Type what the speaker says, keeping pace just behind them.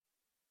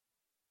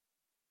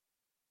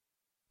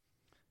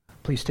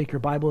Please take your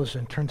Bibles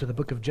and turn to the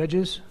book of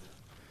Judges.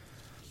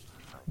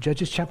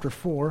 Judges chapter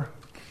 4.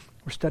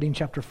 We're studying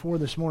chapter 4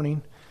 this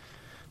morning.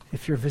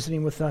 If you're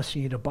visiting with us,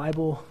 you need a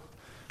Bible,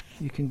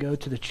 you can go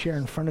to the chair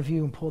in front of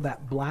you and pull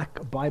that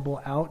black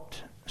Bible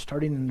out,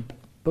 starting in the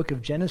book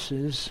of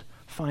Genesis.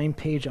 Find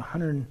page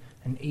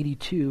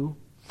 182,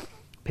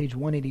 page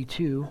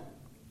 182,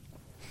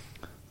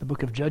 the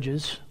book of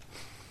Judges,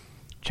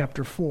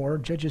 chapter 4,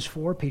 Judges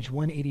 4, page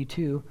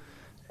 182.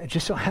 It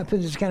just so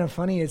happens, it's kind of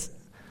funny, it's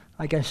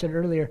like I said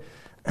earlier,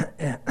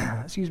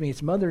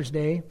 it's Mother's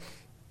Day,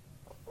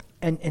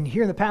 and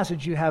here in the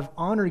passage you have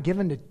honor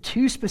given to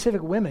two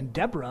specific women,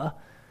 Deborah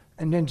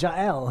and then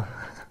Jael.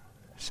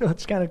 So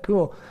it's kind of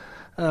cool.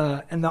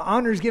 And the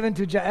honor is given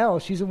to Jael.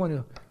 She's the one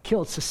who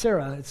killed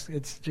Sisera.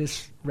 It's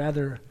just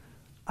rather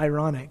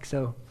ironic.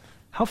 So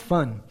how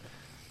fun.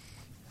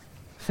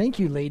 Thank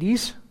you,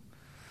 ladies.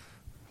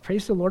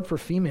 Praise the Lord for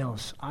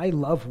females. I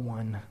love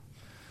one.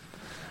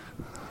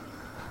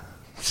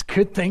 It's a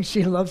good thing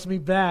she loves me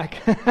back.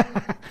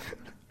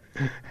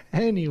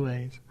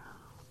 Anyways.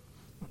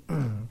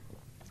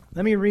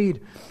 Let me read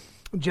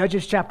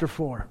Judges chapter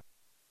 4.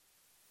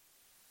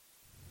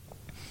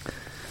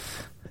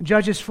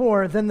 Judges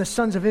 4, then the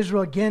sons of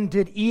Israel again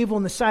did evil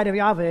in the sight of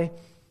Yahweh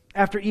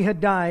after Ehud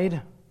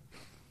died.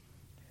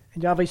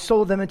 And Yahweh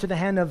sold them into the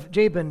hand of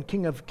Jabin,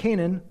 king of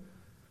Canaan,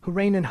 who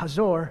reigned in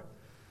Hazor.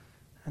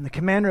 And the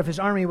commander of his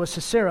army was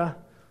Sisera,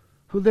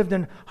 who lived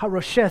in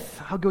Harosheth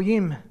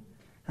Hagoyim.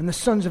 And the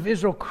sons of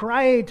Israel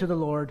cried to the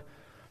Lord,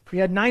 for he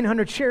had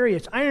 900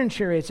 chariots, iron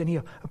chariots, and he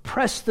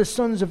oppressed the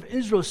sons of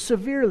Israel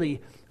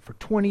severely for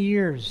 20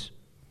 years.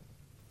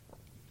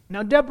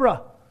 Now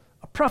Deborah,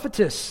 a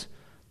prophetess,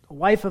 the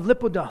wife of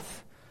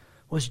Lipodoth,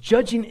 was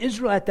judging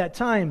Israel at that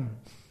time.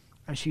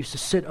 And she used to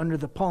sit under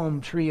the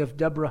palm tree of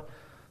Deborah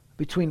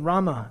between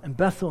Ramah and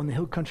Bethel in the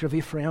hill country of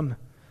Ephraim.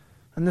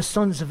 And the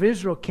sons of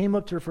Israel came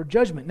up to her for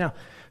judgment. Now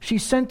she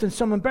sent and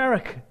summoned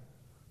Barak,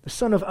 the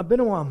son of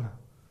Abinoam,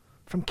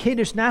 from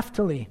Kadesh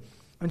Naphtali,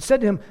 and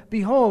said to him,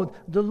 behold,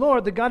 the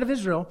Lord, the God of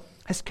Israel,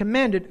 has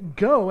commanded,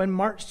 go and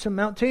march to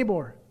Mount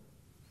Tabor,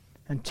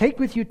 and take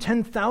with you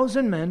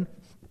 10,000 men,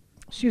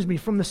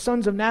 from the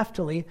sons of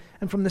Naphtali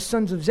and from the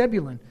sons of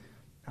Zebulun.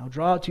 I'll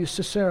draw out to you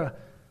Sisera,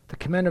 the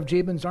commander of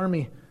Jabin's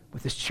army,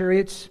 with his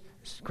chariots,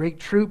 his great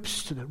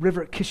troops, to the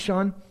river at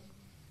Kishon.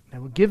 I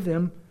will give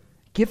him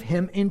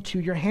into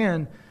your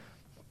hand.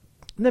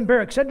 And then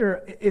Barak said to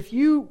her, if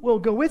you will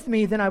go with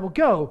me, then I will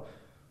go.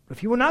 But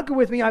if you will not go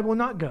with me, I will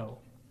not go.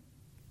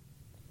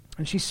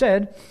 And she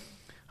said,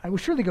 I will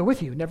surely go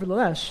with you.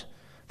 Nevertheless,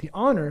 the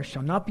honor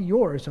shall not be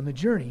yours on the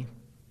journey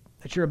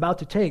that you're about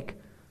to take,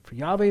 for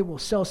Yahweh will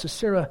sell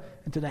Sisera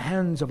into the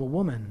hands of a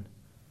woman.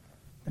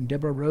 And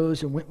Deborah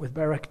rose and went with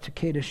Barak to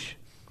Kadesh.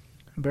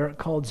 And Barak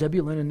called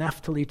Zebulun and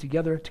Naphtali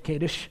together to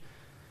Kadesh,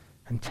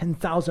 and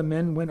 10,000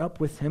 men went up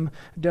with him.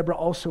 Deborah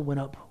also went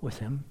up with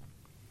him.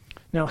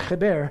 Now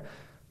Heber,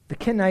 the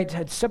Kenite,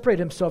 had separated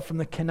himself from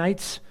the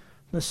Kenites,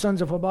 the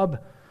sons of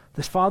Hobab,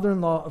 the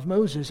father-in-law of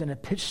Moses, and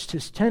had pitched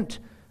his tent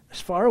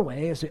as far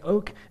away as the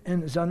oak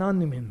in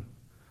Zananimim,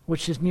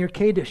 which is near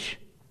Kadesh.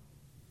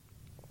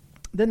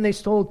 Then they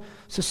told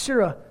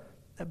Sisera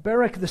that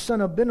Barak the son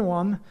of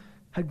Abinoam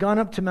had gone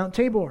up to Mount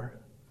Tabor.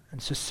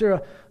 And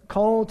Sisera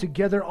called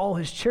together all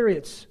his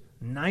chariots,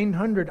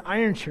 900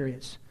 iron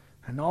chariots,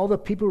 and all the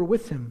people were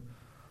with him,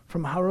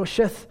 from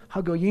Harosheth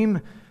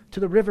Hagoyim to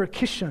the river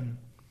Kishon.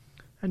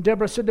 And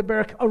Deborah said to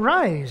Barak,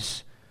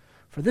 arise,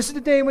 for this is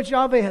the day in which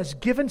Yahweh has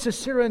given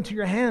Sisera into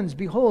your hands.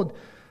 Behold,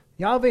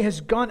 Yahweh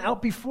has gone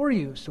out before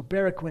you. So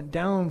Barak went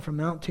down from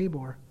Mount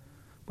Tabor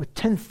with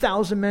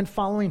 10,000 men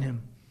following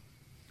him.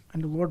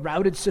 And the Lord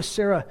routed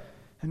Sisera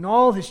and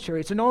all his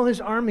chariots and all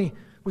his army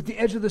with the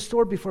edge of the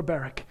sword before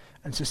Barak.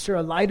 And Sisera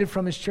alighted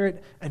from his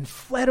chariot and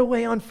fled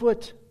away on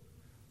foot.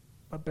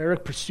 But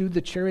Barak pursued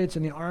the chariots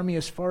and the army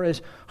as far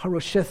as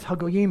Harosheth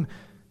Hagoyim,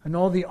 and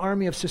all the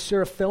army of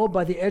Sisera fell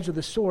by the edge of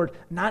the sword.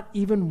 Not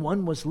even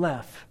one was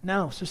left.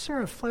 Now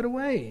Sisera fled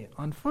away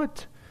on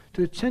foot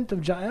to the tent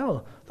of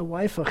Jael, the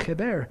wife of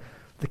Heber,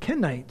 the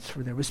Kenites,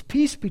 for there was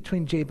peace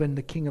between Jabin,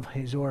 the king of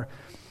Hazor,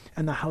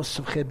 and the house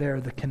of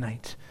Heber, the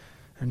Kenite.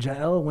 And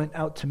Jael went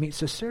out to meet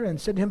Sisera and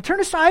said to him, turn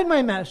aside,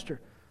 my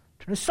master.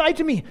 Turn aside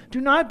to me.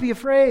 Do not be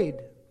afraid.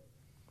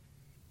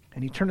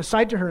 And he turned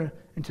aside to her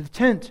into the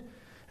tent,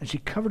 and she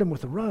covered him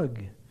with a rug.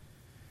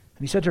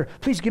 And he said to her,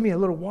 please give me a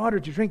little water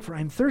to drink, for I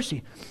am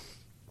thirsty.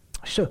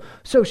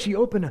 So she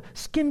opened a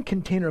skin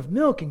container of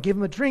milk and gave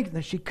him a drink, and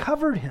then she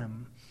covered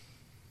him.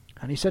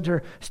 And he said to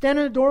her, stand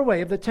in the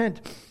doorway of the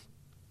tent,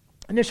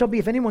 and it shall be,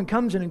 if anyone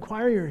comes and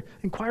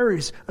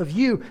inquires of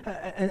you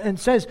and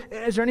says,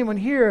 is there anyone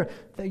here,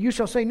 that you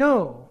shall say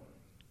no.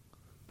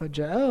 But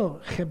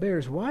Jael,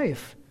 Heber's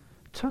wife,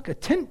 took a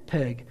tent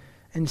peg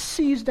and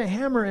seized a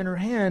hammer in her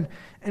hand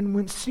and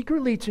went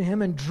secretly to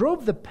him and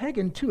drove the peg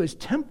into his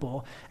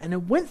temple, and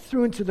it went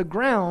through into the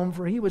ground,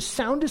 for he was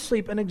sound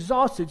asleep and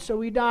exhausted, so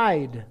he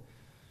died.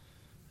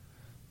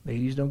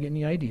 Ladies, don't get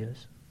any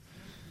ideas.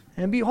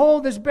 And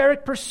behold, as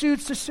Barak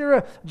pursued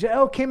Sisera,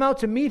 Jael came out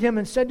to meet him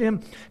and said to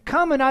him,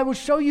 Come, and I will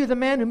show you the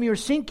man whom you are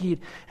seeking.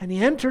 And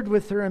he entered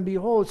with her, and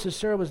behold,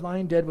 Sisera was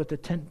lying dead with a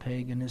tent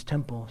peg in his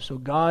temple. So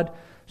God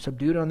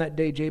subdued on that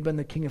day Jabin,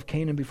 the king of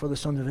Canaan, before the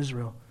sons of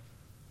Israel.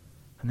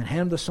 And the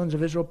hand of the sons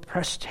of Israel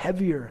pressed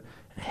heavier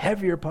and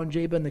heavier upon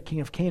Jabin, the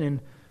king of Canaan,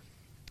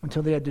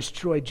 until they had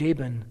destroyed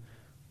Jabin,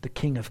 the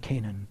king of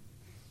Canaan.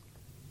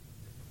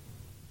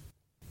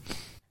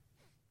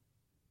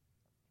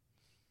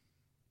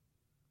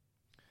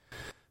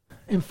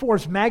 In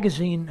Forbes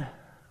magazine,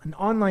 an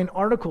online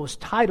article is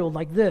titled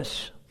like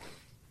this: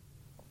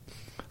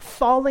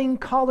 Falling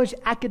College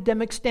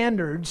Academic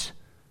Standards,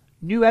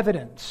 New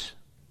Evidence.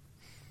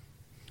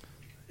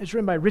 It's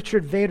written by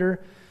Richard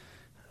Vedder,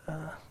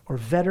 or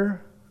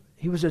Vedder.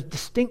 He was a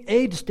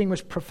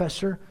distinguished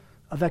professor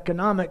of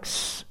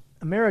economics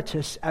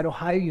emeritus at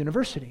Ohio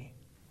University.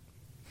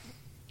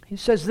 He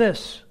says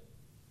this,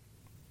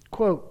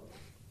 quote,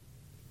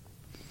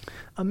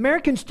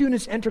 American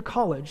students enter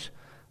college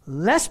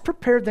less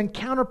prepared than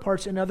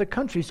counterparts in other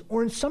countries,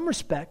 or in some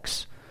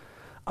respects,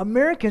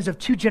 Americans of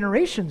 2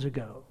 generations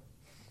ago.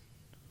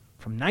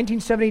 From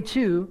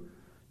 1972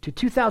 to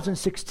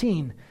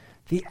 2016,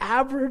 the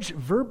average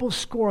verbal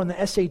score on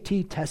the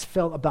SAT test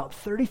fell about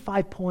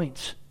 35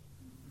 points.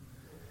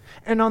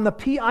 And on the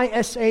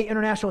PISA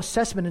International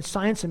Assessment in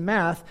Science and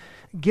Math,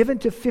 given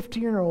to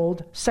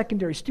 15-year-old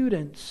secondary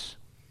students,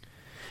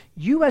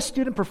 U.S.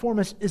 student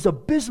performance is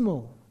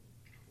abysmal,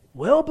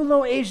 well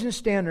below Asian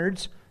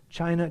standards,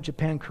 China,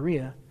 Japan,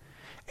 Korea,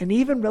 and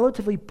even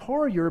relatively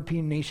poor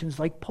European nations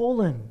like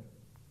Poland.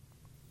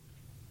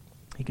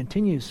 He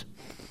continues,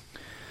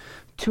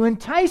 to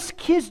entice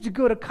kids to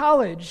go to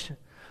college,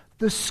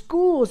 the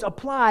schools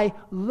apply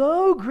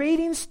low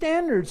grading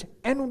standards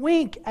and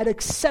wink at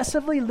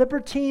excessively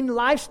libertine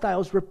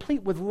lifestyles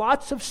replete with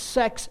lots of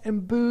sex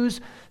and booze,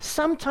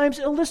 sometimes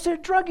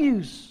illicit drug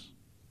use.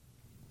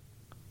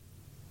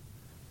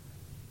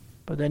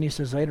 But then he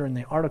says later in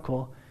the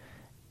article,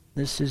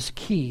 this is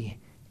key.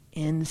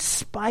 In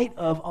spite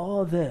of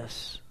all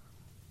this,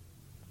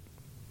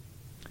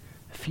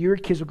 fewer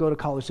kids will go to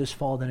college this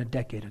fall than a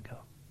decade ago.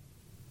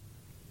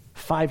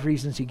 5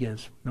 reasons he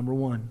gives. Number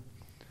 1,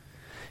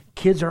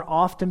 kids are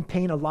often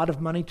paying a lot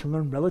of money to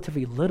learn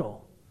relatively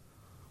little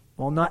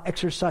while not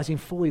exercising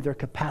fully their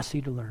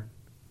capacity to learn.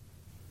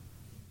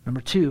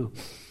 Number 2,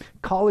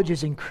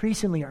 colleges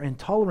increasingly are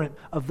intolerant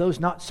of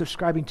those not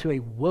subscribing to a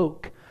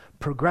woke,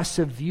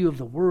 progressive view of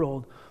the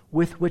world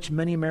with which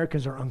many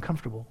Americans are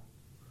uncomfortable.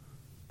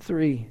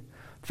 3,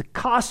 the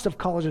cost of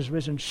college has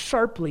risen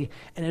sharply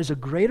and it is a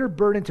greater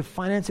burden to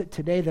finance it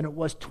today than it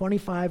was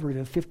 25 or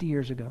even 50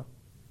 years ago.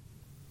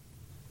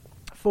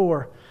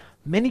 4,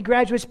 many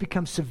graduates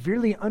become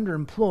severely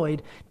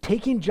underemployed,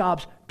 taking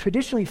jobs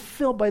traditionally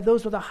filled by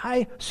those with a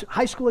high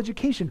school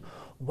education.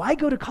 Why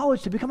go to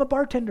college to become a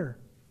bartender?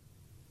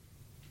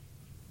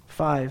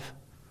 5,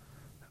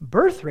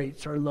 birth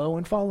rates are low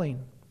and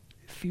falling.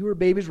 Fewer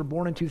babies were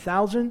born in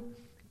 2000,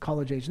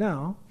 college age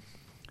now,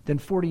 than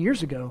 40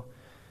 years ago.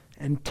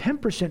 And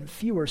 10%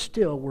 fewer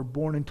still were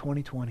born in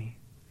 2020.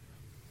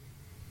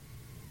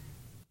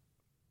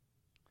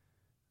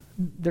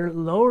 They're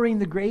lowering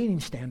the grading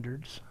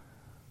standards.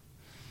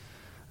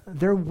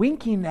 They're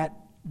winking at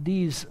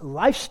these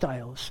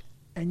lifestyles.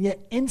 And yet,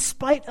 in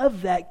spite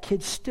of that,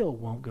 kids still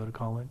won't go to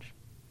college.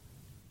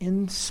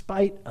 In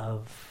spite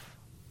of.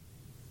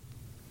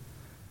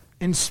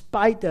 In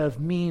spite of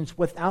means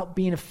without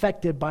being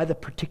affected by the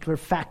particular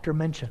factor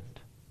mentioned.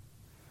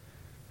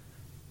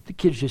 The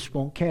kids just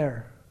won't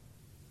care.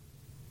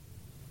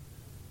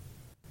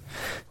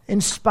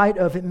 In spite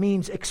of, it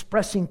means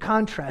expressing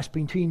contrast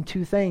between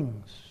 2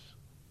 things.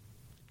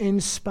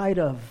 In spite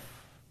of.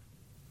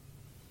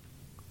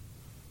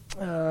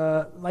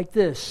 Like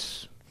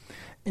this.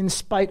 In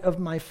spite of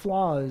my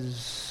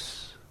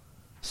flaws,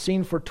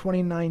 seen for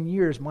 29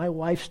 years, my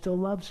wife still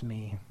loves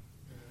me.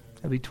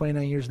 It'll be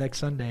 29 years next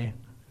Sunday.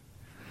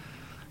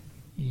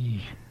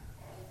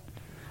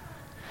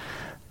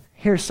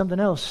 Here's something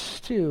else,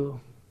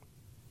 too.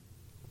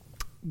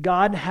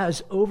 God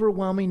has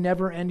overwhelming,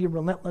 never-ending,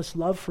 relentless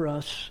love for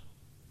us,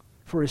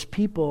 for his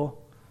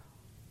people,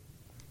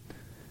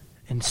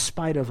 in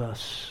spite of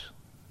us.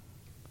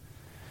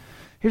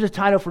 Here's a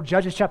title for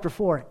Judges chapter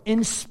 4.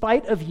 In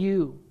spite of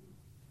you,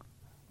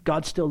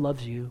 God still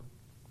loves you.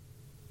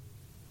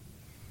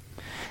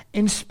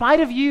 In spite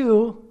of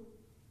you,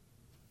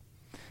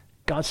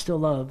 God still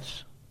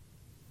loves.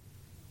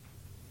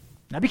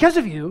 Not because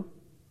of you.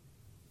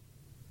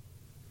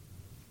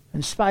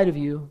 In spite of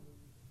you.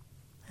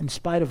 In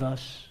spite of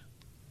us.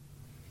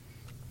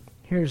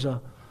 Here's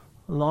a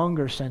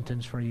longer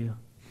sentence for you.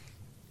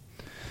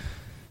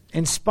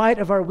 In spite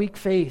of our weak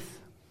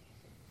faith,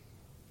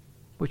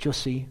 which you'll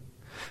see,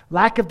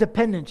 lack of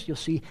dependence, you'll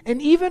see,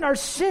 and even our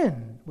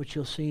sin, which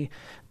you'll see,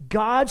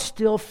 God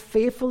still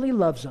faithfully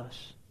loves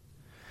us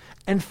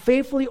and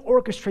faithfully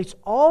orchestrates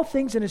all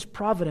things in his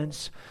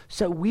providence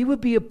so that we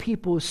would be a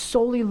people who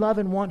solely love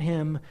and want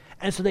him,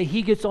 and so that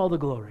he gets all the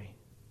glory.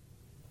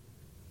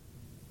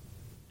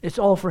 It's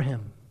all for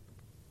him.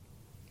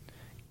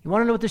 You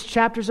want to know what this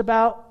chapter's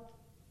about?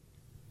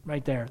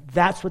 Right there.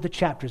 That's what the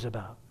chapter's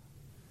about.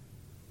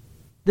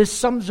 This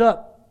sums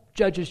up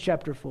Judges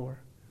chapter 4.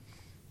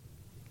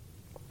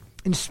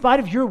 In spite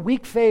of your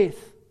weak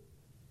faith,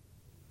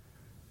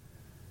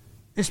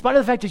 in spite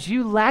of the fact that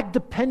you lack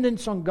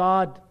dependence on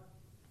God,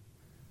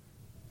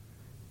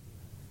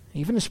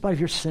 even in spite of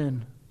your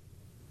sin,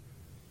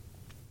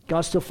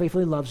 God still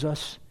faithfully loves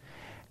us,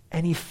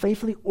 and He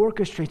faithfully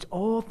orchestrates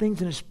all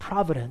things in His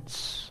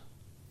providence.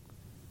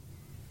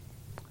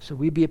 So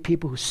we be a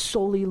people who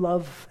solely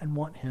love and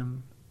want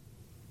Him,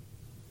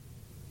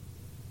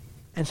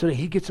 and so that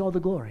He gets all the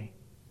glory.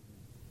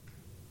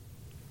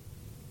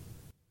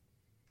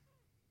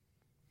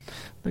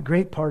 The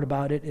great part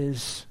about it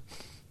is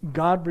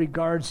God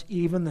regards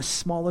even the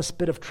smallest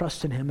bit of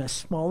trust in Him, as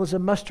small as a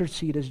mustard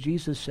seed, as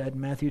Jesus said in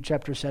Matthew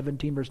chapter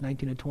 17, verse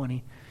 19 and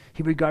 20.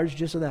 He regards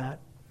just that.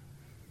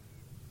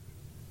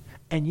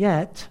 And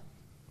yet,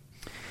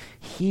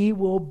 He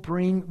will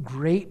bring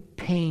great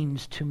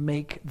pains to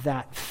make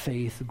that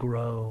faith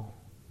grow.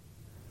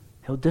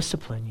 He'll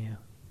discipline you.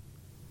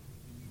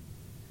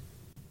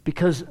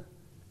 Because,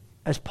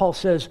 as Paul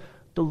says,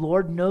 the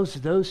Lord knows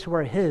those who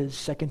are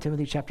His, 2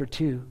 Timothy chapter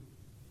 2.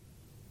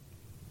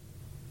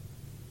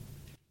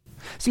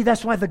 See,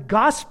 that's why the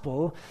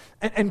gospel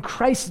and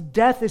Christ's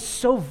death is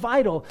so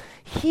vital.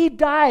 He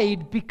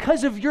died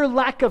because of your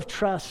lack of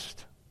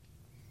trust.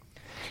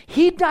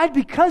 He died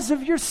because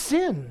of your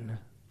sin.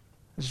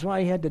 That's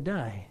why He had to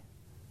die.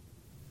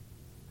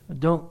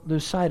 Don't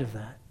lose sight of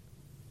that.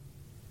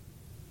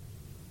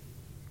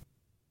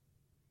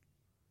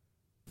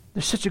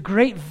 There's such a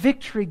great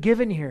victory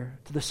given here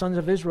to the sons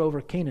of Israel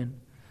over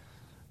Canaan.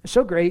 It's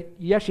so great,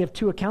 you actually have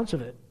two accounts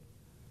of it.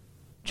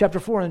 Chapter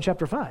 4 and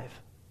chapter 5.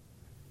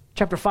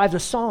 Chapter 5 is a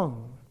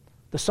song,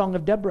 the Song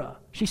of Deborah.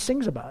 She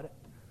sings about it.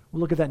 We'll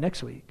look at that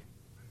next week.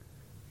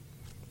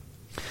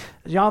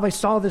 Yahweh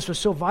saw this was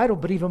so vital,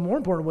 but even more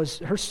important was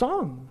her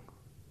song.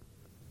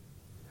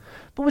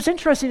 But what's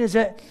interesting is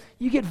that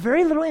you get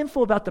very little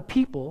info about the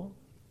people,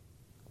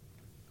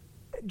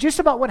 just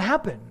about what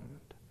happened.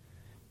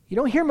 You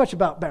don't hear much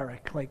about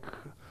Barak, like,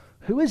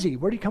 who is he?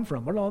 Where did he come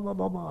from? Blah, blah,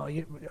 blah, blah.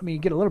 You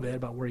get a little bit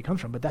about where he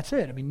comes from, but that's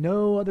it.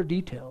 No other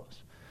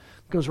details.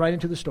 It goes right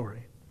into the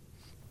story.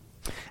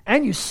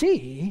 And you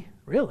see,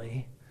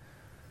 really,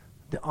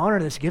 the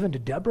honor that's given to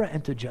Deborah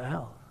and to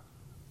Jael,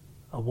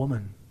 a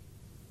woman.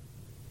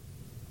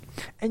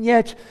 And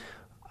yet,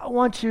 I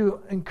want to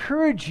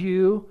encourage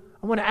you,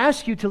 I want to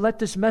ask you to let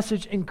this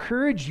message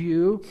encourage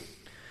you,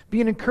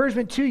 be an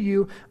encouragement to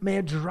you. May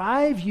it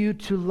drive you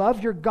to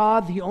love your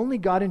God, the only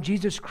God in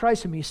Jesus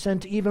Christ, whom He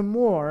sent even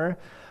more.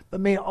 But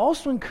may it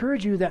also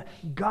encourage you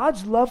that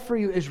God's love for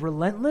you is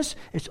relentless,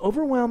 it's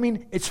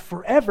overwhelming, it's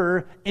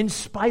forever in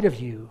spite of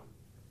you.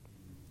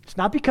 It's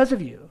not because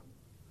of you.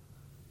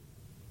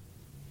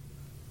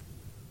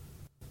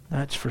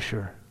 That's for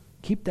sure.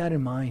 Keep that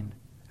in mind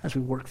as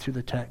we work through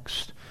the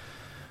text.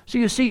 So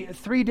you see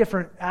three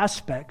different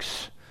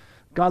aspects.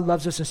 God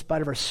loves us in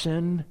spite of our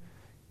sin.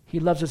 He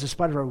loves us in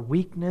spite of our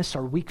weakness,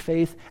 our weak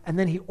faith. And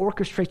then He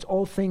orchestrates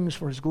all things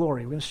for His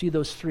glory. We're going to see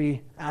those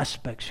three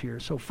aspects here.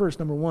 So first,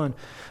 number one,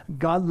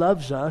 God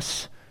loves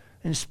us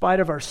in spite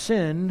of our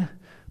sin,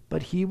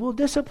 but He will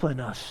discipline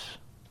us.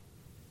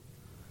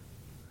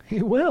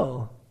 He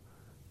will.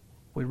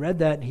 We read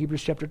that in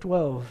Hebrews chapter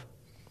 12.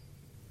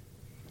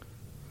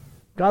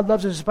 God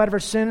loves us in spite of our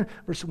sin,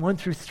 verse 1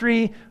 through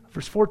 3,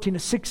 verse 14 to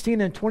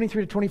 16, and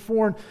 23 to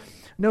 24.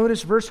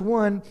 Notice verse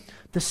 1,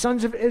 the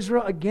sons of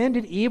Israel again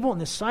did evil in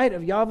the sight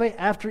of Yahweh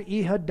after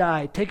Ehud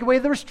died. Take away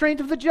the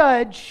restraint of the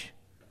judge,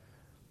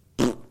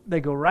 they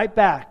go right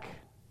back.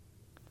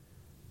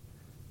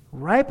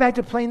 Right back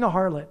to playing the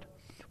harlot.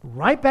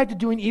 Right back to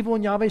doing evil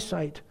in Yahweh's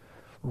sight.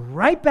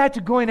 Right back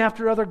to going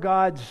after other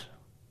gods.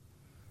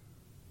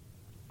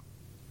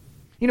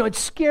 You know, it's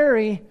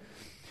scary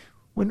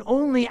when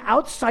only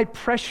outside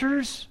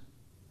pressures,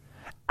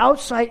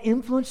 outside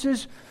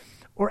influences,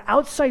 or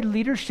outside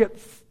leadership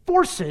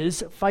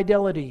forces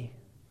fidelity,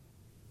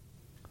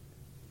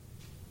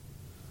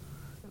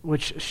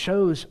 which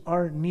shows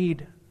our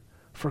need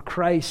for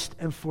Christ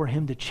and for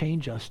Him to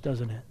change us,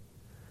 doesn't it?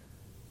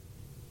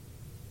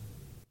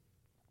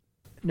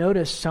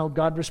 Notice how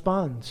God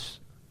responds.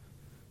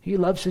 He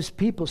loves His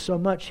people so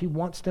much, He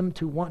wants them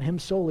to want Him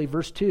solely.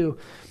 Verse 2,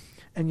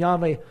 and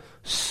Yahweh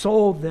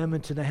sold them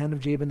into the hand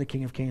of Jabin, the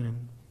king of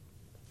Canaan.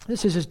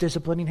 This is His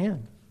disciplining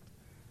hand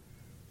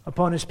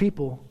upon His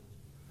people.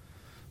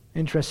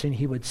 Interesting,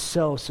 He would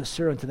sell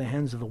Sisera into the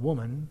hands of the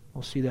woman.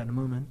 We'll see that in a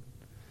moment.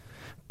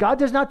 God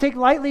does not take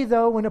lightly,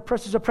 though, when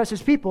oppressors oppress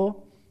His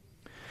people.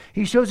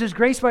 He shows His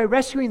grace by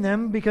rescuing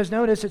them, because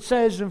notice it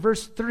says in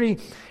verse 3,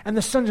 and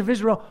the sons of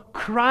Israel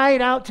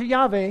cried out to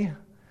Yahweh.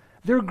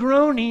 They're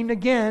groaning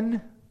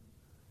again.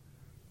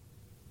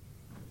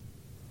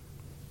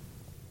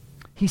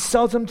 He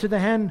sells them to the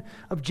hand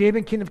of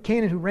Jabin, king of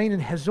Canaan, who reigned in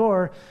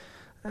Hazor,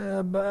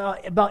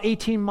 about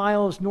 18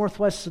 miles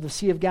northwest of the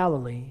Sea of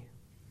Galilee.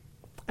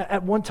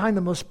 At one time,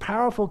 the most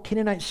powerful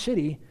Canaanite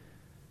city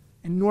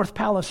in North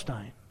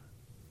Palestine.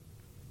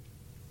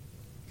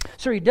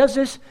 So he does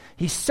this.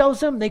 He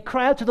sells them. They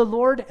cry out to the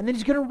Lord, and then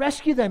he's going to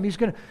rescue them. He's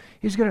going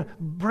to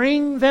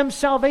bring them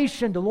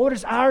salvation. The Lord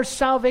is our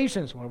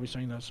salvation. That's why we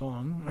sing that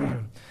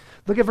song.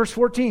 Look at verse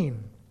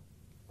 14.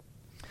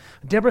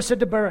 Deborah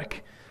said to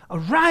Barak,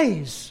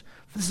 "Arise,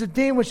 for this is a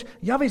day in which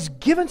Yahweh has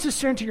given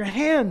Sisera into your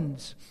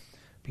hands.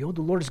 Behold,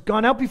 the Lord has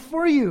gone out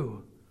before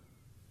you.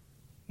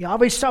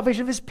 Yahweh's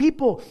salvation of his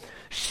people,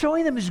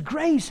 showing them his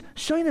grace,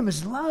 showing them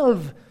his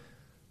love."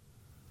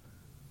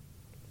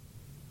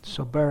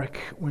 So Barak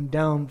went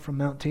down from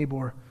Mount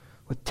Tabor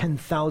with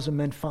 10,000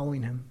 men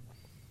following him.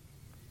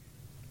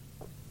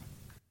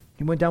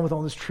 He went down with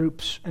all his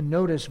troops, and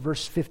notice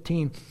verse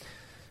 15,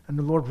 and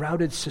the Lord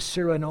routed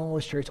Sisera and all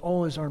his chariots,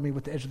 all his army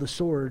with the edge of the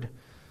sword.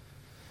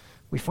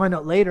 We find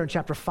out later in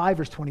chapter 5,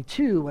 verse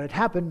 22, what had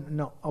happened,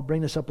 and I'll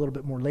bring this up a little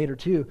bit more later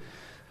too.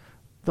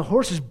 The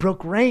horses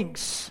broke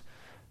ranks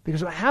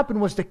because what happened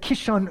was the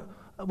Kishon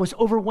was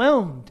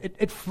overwhelmed.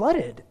 It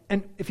flooded.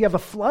 And if you have a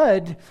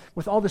flood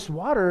with all this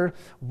water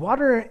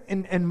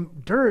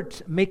and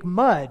dirt make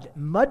mud.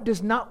 Mud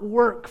does not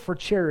work for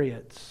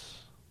chariots.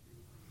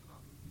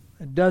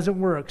 It doesn't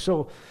work.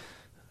 So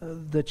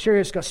the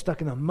chariots got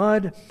stuck in the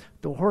mud.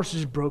 The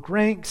horses broke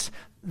ranks.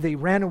 They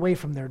ran away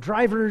from their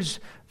drivers.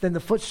 Then the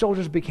foot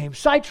soldiers became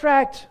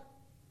sidetracked.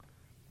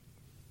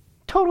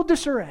 Total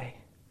disarray.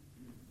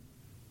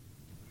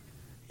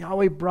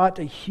 Yahweh brought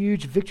a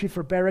huge victory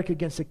for Barak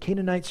against the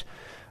Canaanites.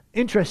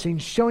 Interesting,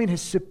 showing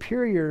his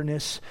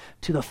superiorness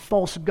to the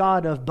false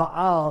god of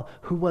Baal,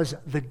 who was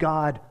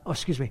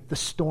the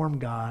storm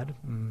god.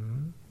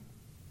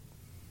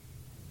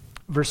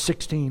 Verse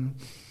 16.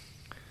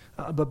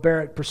 But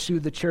Barak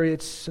pursued the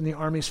chariots and the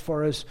army as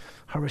far as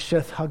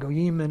Harosheth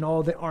Hagoyim, and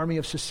all the army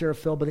of Sisera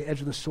fell by the edge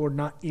of the sword.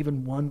 Not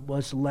even one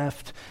was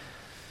left.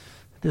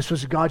 This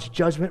was God's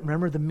judgment.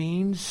 Remember the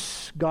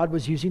means God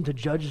was using to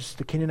judge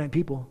the Canaanite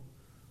people.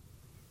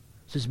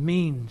 It's his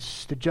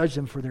means to judge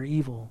them for their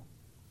evil.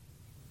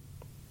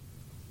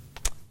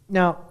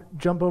 Now,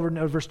 jump over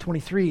to verse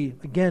 23.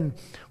 Again,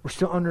 we're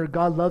still under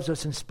God loves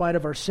us in spite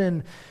of our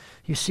sin.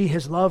 You see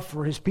his love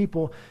for his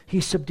people.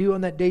 He subdued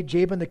on that day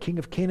Jabin, the king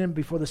of Canaan,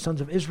 before the sons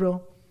of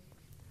Israel.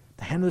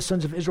 The hand of the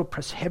sons of Israel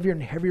pressed heavier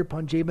and heavier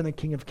upon Jabin, the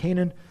king of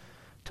Canaan,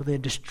 till they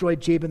had destroyed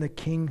Jabin, the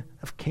king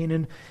of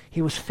Canaan.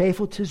 He was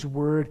faithful to his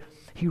word.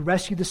 He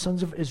rescued the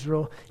sons of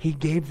Israel. He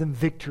gave them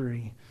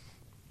victory.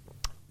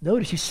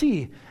 Notice, you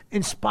see,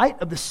 in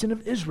spite of the sin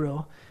of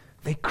Israel,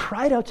 they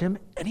cried out to him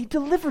and he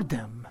delivered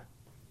them.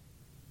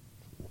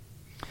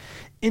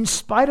 In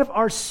spite of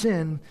our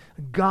sin,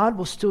 God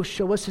will still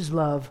show us his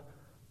love,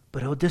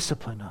 but he'll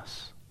discipline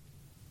us.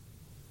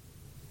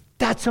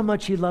 That's how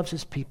much he loves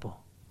his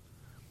people.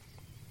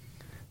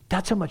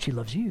 That's how much he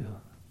loves you.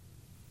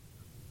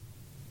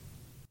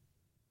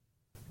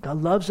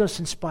 God loves us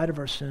in spite of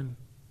our sin.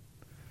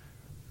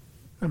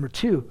 Number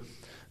 2,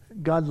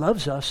 God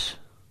loves us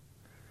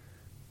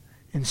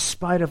in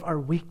spite of our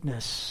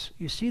weakness.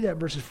 You see that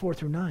verses 4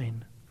 through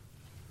 9.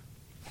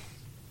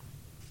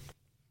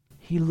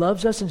 He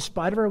loves us in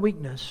spite of our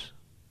weakness.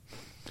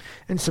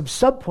 And some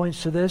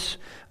subpoints to this,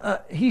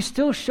 he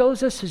still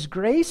shows us his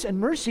grace and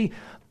mercy,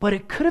 but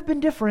it could have been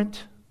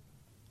different.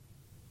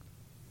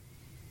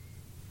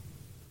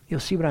 You'll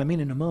see what I mean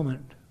in a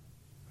moment.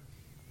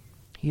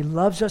 He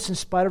loves us in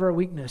spite of our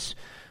weakness.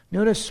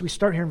 Notice we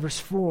start here in verse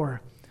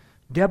 4.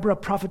 Deborah,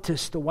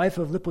 prophetess, the wife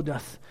of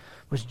Lipodath,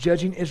 was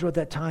judging Israel at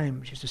that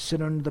time. She used to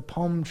sit under the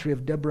palm tree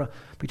of Deborah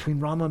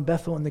between Ramah and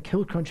Bethel in the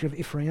hill country of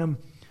Ephraim.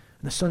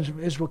 And the sons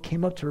of Israel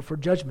came up to her for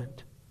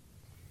judgment.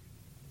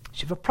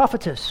 She's a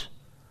prophetess,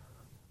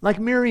 like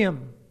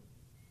Miriam,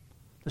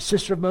 the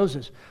sister of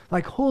Moses,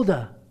 like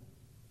Huldah.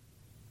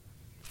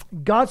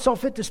 God saw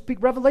fit to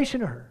speak revelation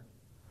to her.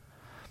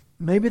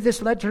 Maybe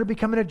this led to her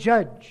becoming a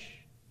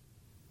judge.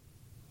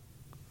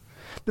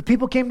 The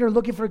people came to her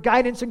looking for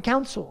guidance and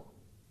counsel.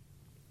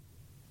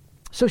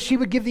 So she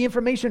would give the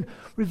information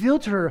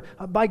revealed to her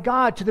by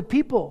God to the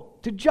people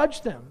to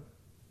judge them.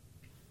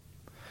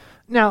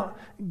 Now,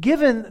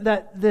 given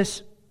that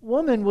this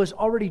woman was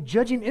already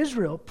judging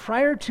Israel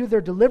prior to their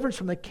deliverance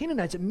from the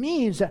Canaanites, it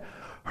means that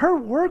her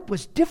work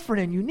was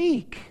different and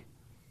unique.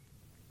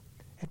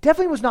 It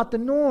definitely was not the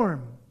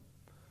norm,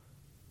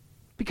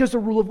 because the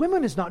rule of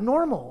women is not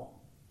normal.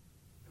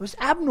 It was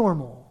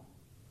abnormal.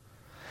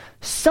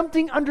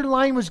 Something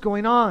underlying was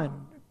going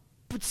on,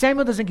 but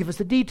Samuel doesn't give us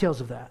the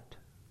details of that.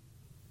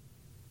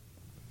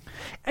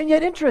 And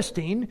yet,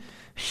 interesting,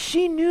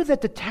 she knew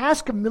that the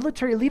task of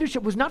military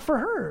leadership was not for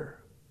her.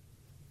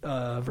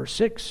 Verse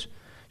 6,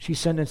 she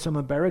sent in some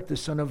of Barak, the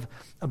son of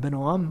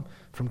Abinoam,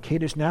 from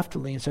Kadesh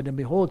Naphtali, and said to him,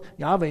 Behold,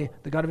 Yahweh,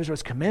 the God of Israel,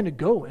 has commanded,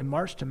 go and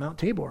march to Mount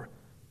Tabor.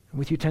 And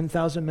with you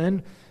 10,000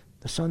 men,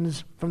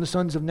 from the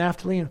sons of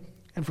Naphtali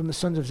and from the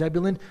sons of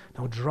Zebulun.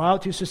 Now draw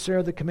out to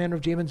Sisera, the commander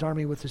of Jabin's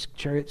army, with his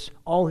chariots,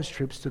 all his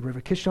troops, to the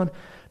river Kishon.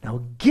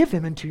 Now give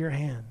him into your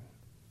hand.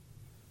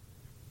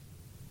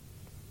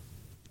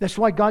 That's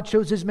why God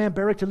chose his man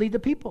Barak to lead the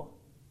people.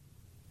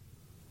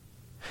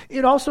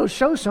 It also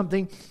shows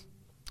something.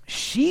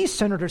 She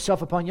centered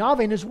herself upon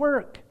Yahweh and his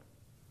work.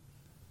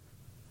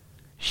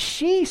 She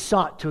she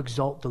sought to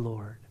exalt the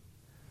Lord,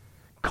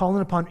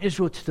 calling upon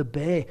Israel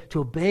to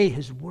obey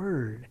his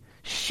word.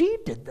 She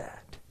did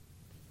that.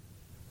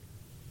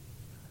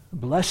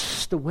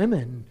 Bless the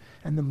women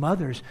and the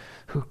mothers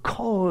who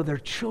call their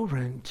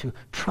children to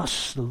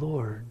trust the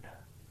Lord.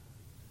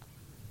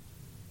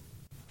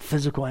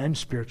 Physical and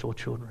spiritual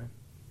children.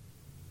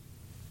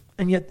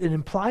 And yet it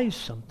implies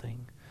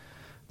something.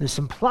 This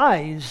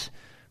implies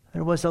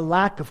there was a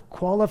lack of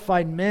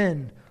qualified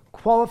men,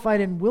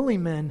 qualified and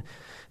willing men.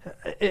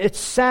 It's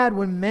sad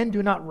when men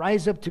do not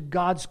rise up to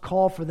God's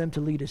call for them to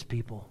lead his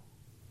people.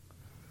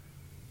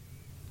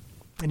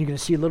 And you're going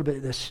to see a little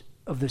bit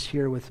of this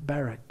here with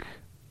Barak.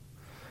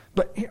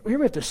 But here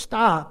we have to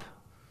stop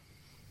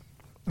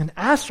and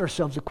ask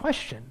ourselves a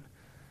question.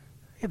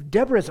 If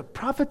Deborah is a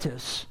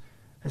prophetess,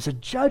 as a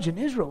judge in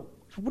Israel,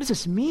 what does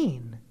this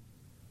mean?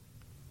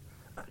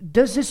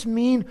 Does this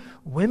mean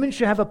women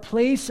should have a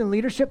place in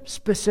leadership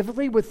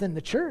specifically within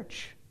the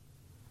church?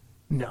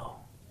 No.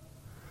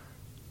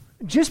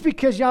 Just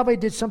because Yahweh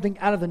did something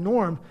out of the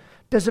norm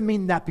doesn't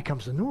mean that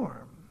becomes the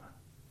norm.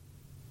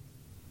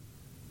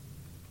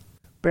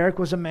 Barak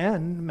was a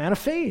man of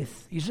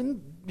faith. He's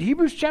in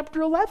Hebrews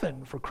chapter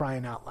 11, for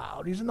crying out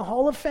loud. He's in the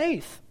hall of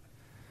faith.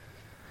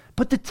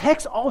 But the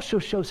text also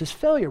shows his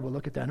failure. We'll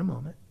look at that in a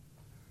moment.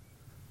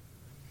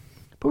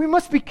 But we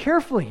must be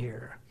careful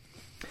here.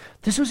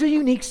 This was a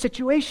unique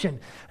situation.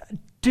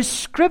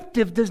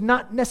 Descriptive does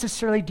not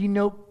necessarily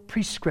denote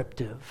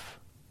prescriptive.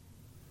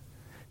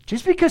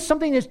 Just because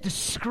something is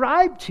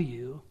described to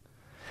you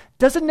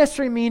doesn't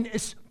necessarily mean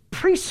it's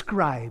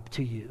prescribed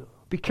to you.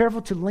 Be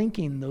careful to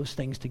linking those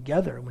things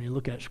together when you're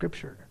looking at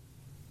Scripture.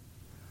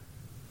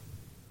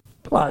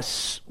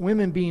 Plus,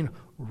 women being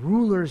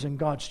rulers in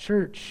God's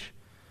church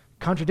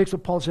contradicts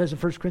what Paul says in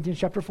 1 Corinthians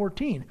chapter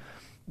 14.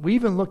 We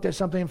even looked at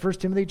something in 1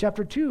 Timothy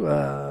chapter 2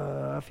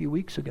 a few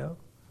weeks ago.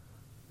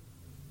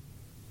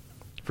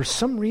 For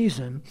some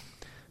reason,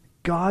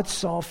 God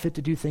saw fit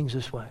to do things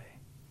this way.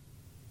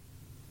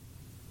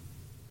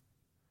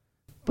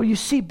 But you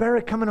see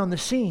Barak coming on the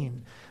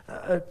scene.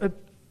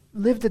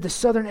 Lived at the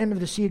southern end of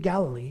the Sea of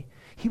Galilee.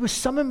 He was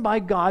summoned by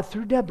God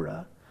through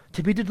Deborah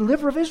to be the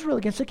deliverer of Israel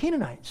against the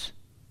Canaanites.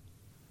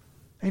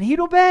 And he'd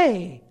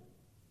obey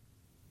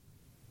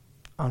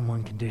on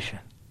one condition.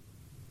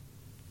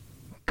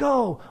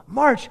 Go,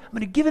 march, I'm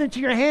going to give it into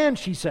your hands,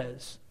 she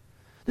says.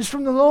 This is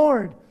from the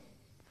Lord.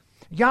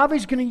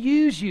 Yahweh's going to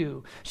use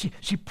you.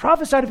 She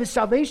prophesied of his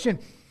salvation.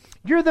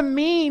 You're the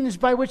means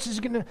by which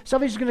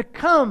salvation is going to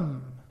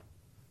come.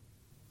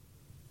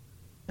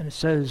 And it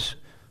says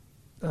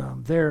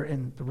there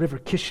in the river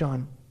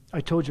Kishon,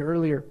 I told you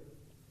earlier,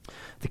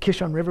 the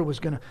Kishon River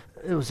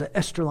it was an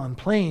Esdraelon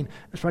plain.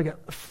 It's probably got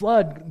a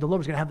flood. The Lord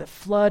was going to have that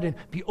flood and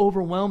be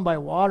overwhelmed by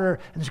water,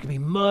 and there's going to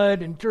be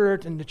mud and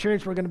dirt, and the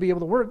chariots were going to be able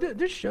to work.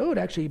 This showed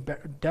actually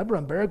Deborah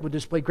and Barak would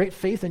display great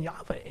faith in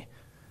Yahweh.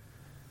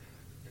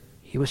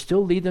 He would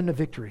still lead them to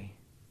victory.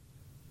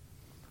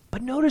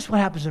 But notice what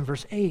happens in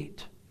verse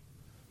 8.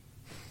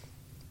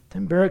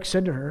 Then Barak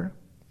said to her,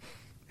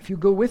 if you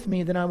go with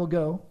me, then I will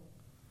go.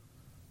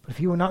 But if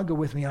you will not go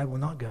with me, I will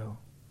not go.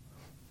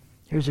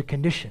 Here's a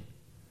condition.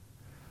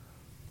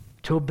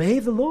 To obey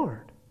the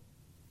Lord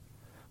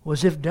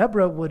was if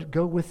Deborah would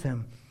go with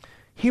him.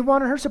 He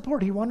wanted her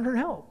support. He wanted her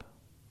help.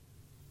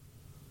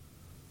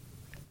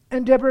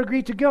 And Deborah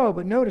agreed to go.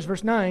 But notice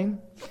verse 9.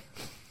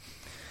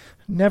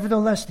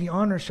 Nevertheless, the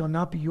honor shall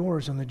not be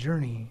yours on the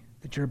journey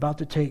that you're about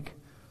to take.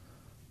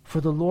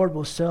 For the Lord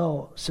will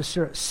sell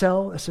Sisera.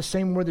 Sell, it's the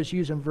same word that's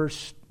used in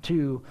verse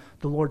 2.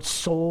 The Lord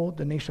sold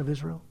the nation of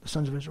Israel, the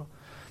sons of Israel.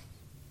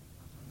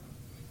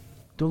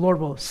 The Lord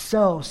will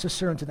sell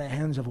Sisera into the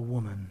hands of a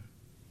woman.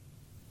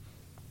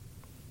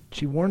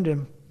 She warned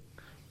him.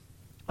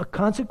 A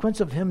consequence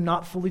of him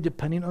not fully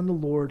depending on the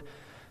Lord,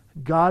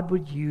 God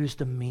would use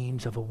the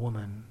means of a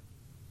woman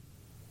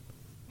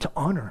to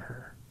honor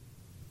her.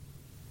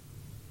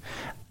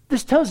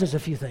 This tells us a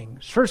few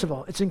things. First of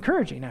all, it's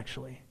encouraging,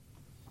 actually.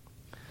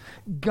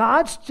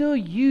 God still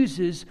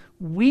uses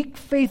weak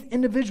faith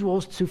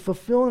individuals to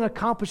fulfill and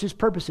accomplish his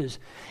purposes.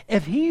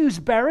 If he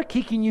used Barak,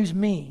 he can use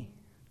me.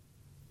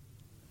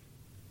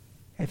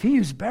 If he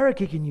used Barak,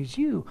 he can use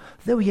you.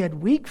 Though he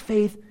had weak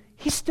faith,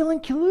 he's still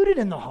included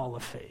in the hall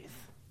of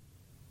faith.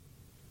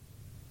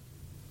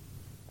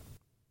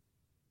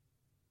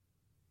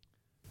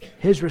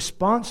 His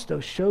response, though,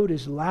 showed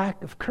his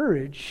lack of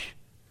courage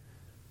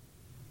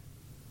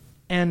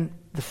and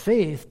the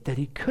faith that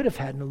he could have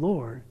had in the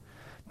Lord.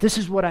 This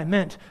is what I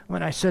meant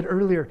when I said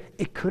earlier,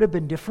 it could have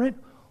been different.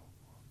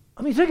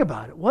 I mean, think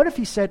about it. What if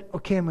he said,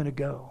 okay, I'm going to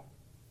go?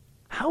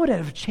 How would that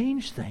have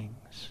changed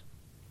things?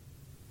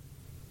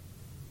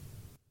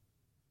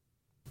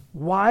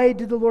 Why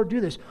did the Lord do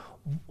this?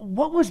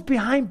 What was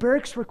behind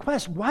Barak's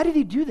request? Why did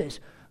he do this?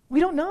 We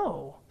don't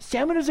know.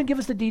 Samuel doesn't give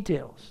us the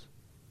details.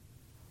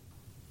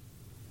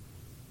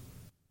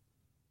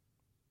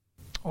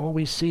 All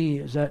we see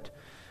is that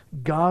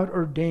God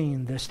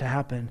ordained this to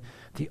happen.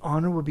 The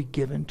honor will be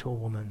given to a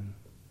woman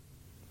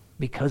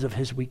because of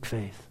his weak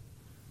faith.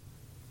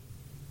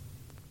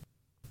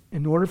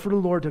 in order for the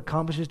Lord to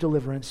accomplish his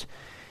deliverance,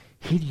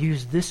 he'd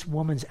use this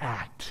woman's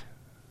act.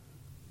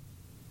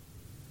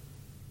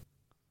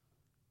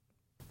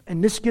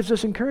 And this gives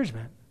us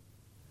encouragement.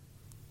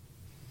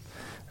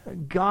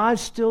 God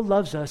still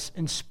loves us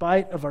in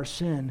spite of our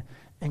sin,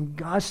 and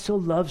God still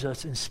loves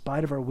us in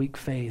spite of our weak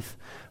faith.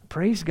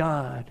 Praise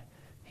God.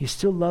 He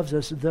still loves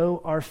us,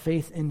 though our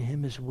faith in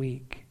him is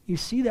weak. You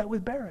see that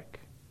with Barak.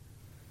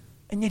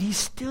 And yet he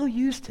still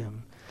used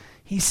him.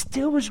 He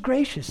still was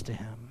gracious to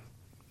him.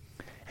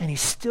 And he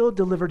still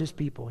delivered his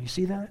people. You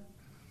see that?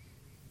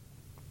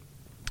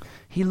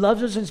 He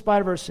loves us in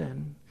spite of our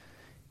sin.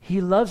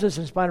 He loves us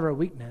in spite of our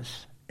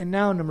weakness. And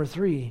now, number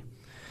 3,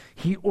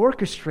 he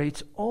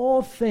orchestrates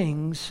all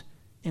things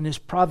in his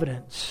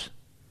providence.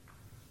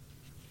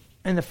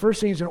 And the first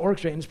thing he's going to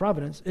orchestrate in his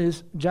providence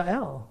is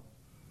Jael.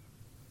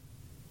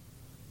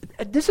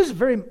 This is a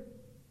very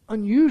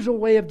unusual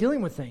way of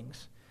dealing with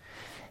things.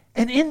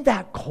 And in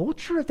that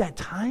culture at that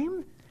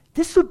time,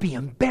 this would be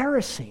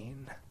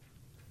embarrassing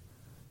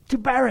to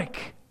Barak.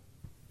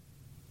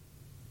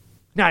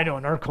 Now, I know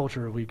in our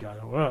culture, we kind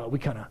of,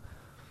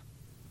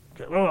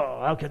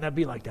 how can that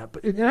be like that?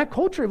 But in that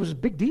culture, it was a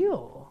big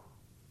deal.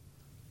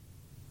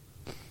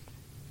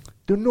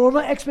 The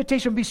normal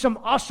expectation would be some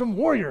awesome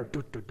warrior,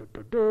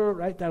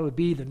 right? That would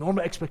be the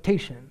normal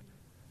expectation.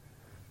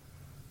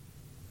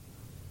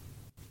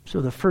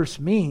 So the first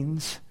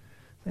means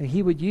that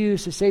he would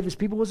use to save his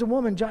people was a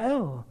woman,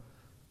 Jael,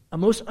 a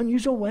most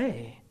unusual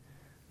way.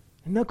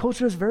 And that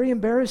culture is very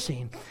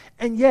embarrassing.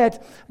 And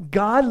yet,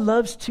 God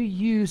loves to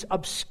use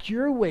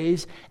obscure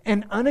ways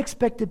and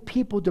unexpected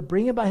people to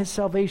bring about his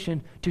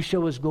salvation to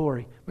show his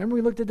glory. Remember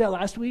we looked at that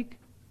last week?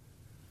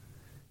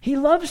 He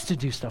loves to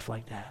do stuff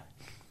like that.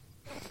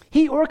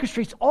 He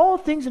orchestrates all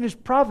things in his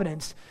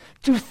providence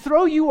to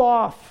throw you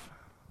off.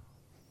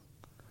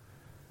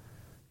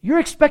 You're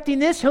expecting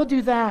this, he'll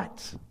do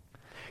that.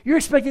 You're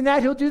expecting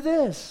that, he'll do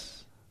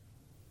this.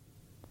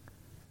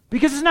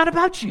 Because it's not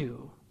about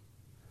you.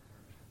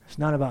 It's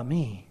not about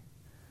me.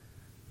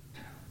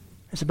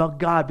 It's about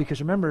God, because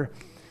remember,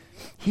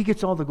 he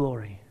gets all the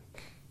glory.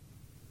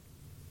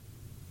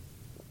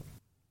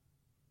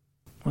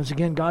 Once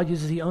again, God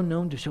uses the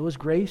unknown to show his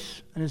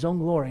grace and his own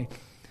glory.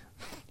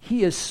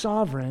 He is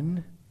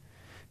sovereign,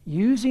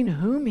 using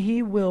whom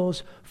he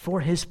wills for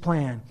his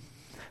plan.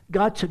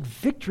 God took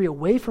victory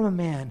away from a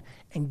man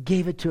and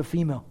gave it to a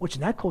female, which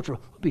in that culture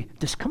would be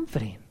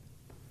discomforting.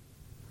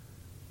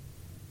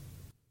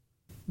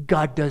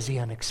 God does the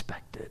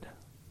unexpected.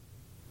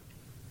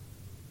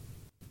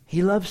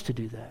 He loves to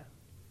do that.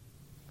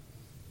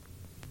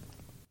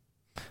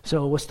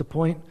 So what's the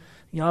point?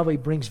 Yahweh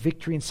brings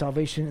victory and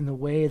salvation in the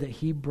way that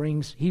he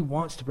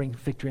wants to bring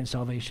victory and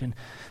salvation.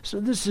 So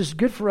this is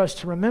good for us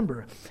to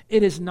remember.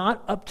 It is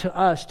not up to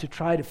us to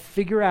try to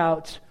figure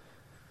out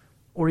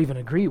or even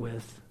agree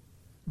with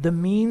the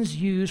means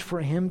used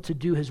for him to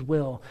do his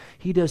will.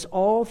 He does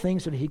all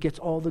things so that he gets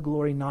all the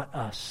glory, not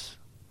us.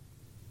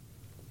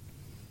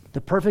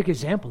 The perfect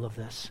example of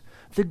this,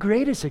 the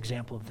greatest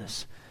example of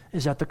this,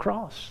 is at the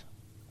cross.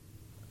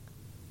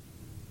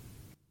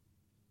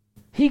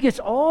 He gets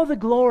all the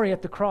glory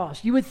at the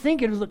cross. You would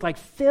think it would look like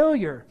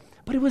failure,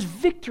 but it was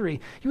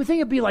victory. You would think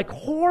it would be like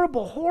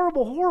horrible,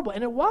 horrible, horrible,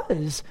 and it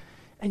was.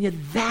 And yet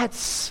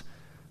that's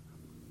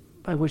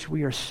by which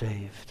we are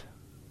saved.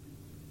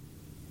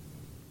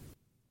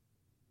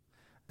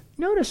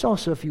 Notice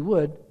also, if you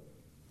would,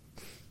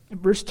 in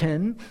verse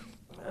 10,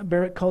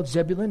 Barak called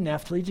Zebulun and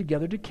Naphtali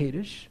together to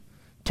Kadesh.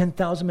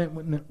 10,000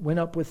 men went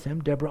up with him.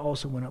 Deborah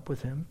also went up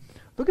with him.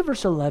 Look at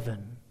verse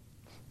 11.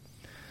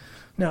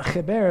 Now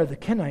Heber the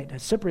Kenite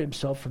had separated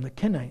himself from the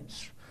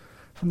Kenites,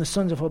 from the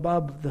sons of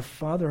Hobab, the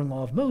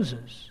father-in-law of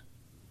Moses.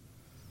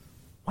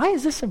 Why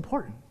is this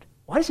important?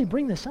 Why does he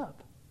bring this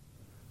up?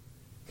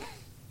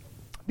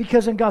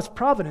 Because in God's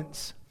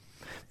providence,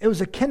 it was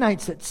the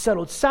Kenites that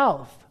settled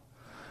south,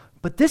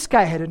 but this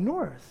guy headed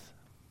north.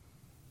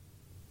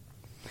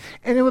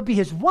 And it would be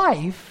his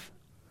wife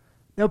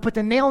that would put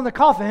the nail in the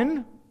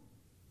coffin,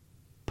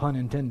 pun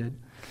intended,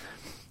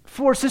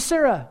 for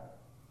Sisera.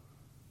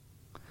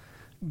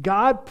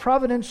 God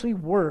providentially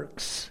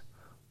works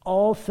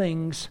all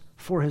things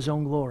for his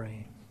own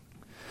glory.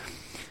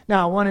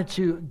 Now, I wanted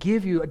to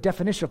give you a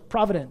definition of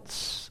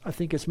providence. I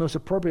think it's most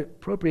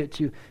appropriate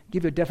to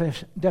give you a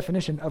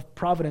definition of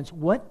providence.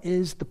 What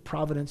is the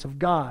providence of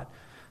God?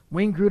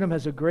 Wayne Grudem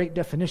has a great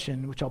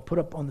definition, which I'll put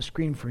up on the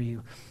screen for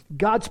you.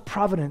 God's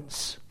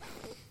providence.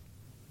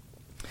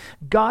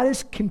 God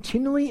is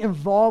continually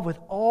involved with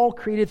all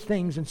created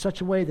things in such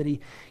a way that he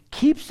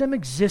keeps them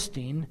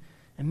existing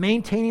and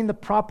maintaining the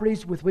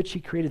properties with which he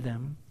created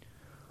them,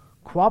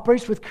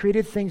 cooperates with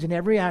created things in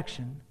every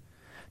action,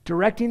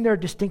 directing their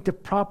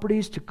distinctive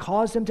properties to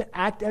cause them to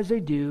act as they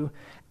do,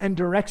 and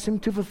directs them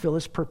to fulfill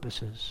his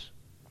purposes.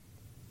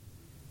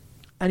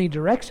 And he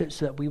directs it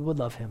so that we would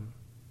love him.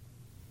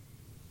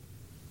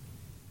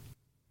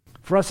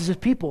 For us as his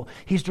people,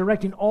 he's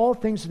directing all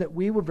things so that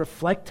we would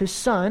reflect his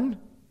Son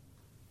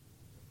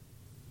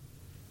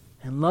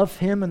and love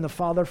him and the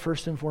Father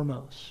first and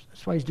foremost.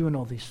 That's why he's doing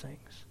all these things.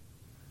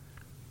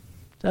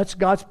 That's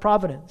God's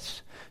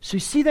providence. So you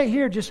see that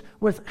here just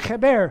with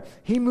Heber.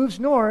 He moves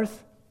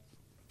north,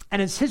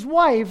 and it's his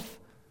wife,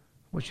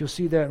 which you'll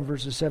see that in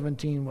verses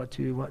 17,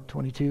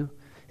 22.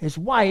 His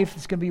wife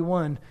is going to be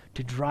one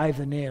to drive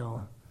the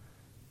nail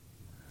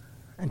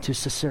into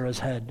Sisera's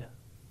head.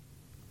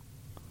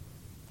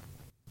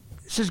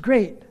 This is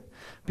great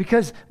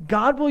because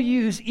God will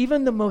use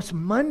even the most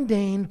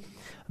mundane,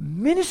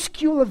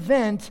 minuscule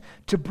event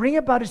to bring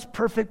about his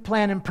perfect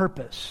plan and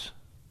purpose.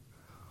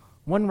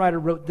 One writer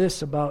wrote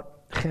this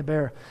about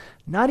Heber: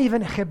 not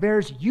even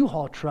Heber's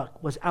U-Haul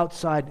truck was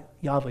outside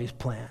Yahweh's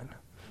plan.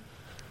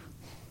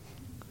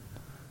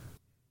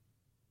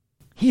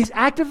 He is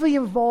actively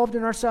involved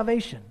in our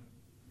salvation.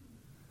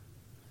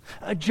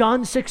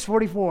 John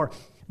 6:44.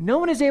 No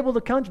one is able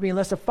to come to me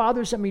unless the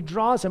Father sent me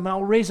draws him, and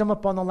I'll raise him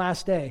up on the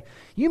last day.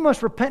 You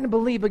must repent and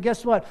believe, but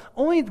guess what?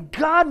 Only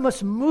God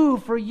must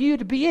move for you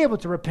to be able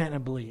to repent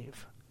and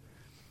believe.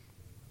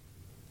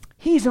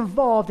 He's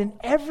involved in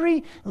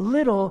every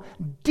little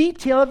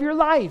detail of your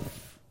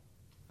life.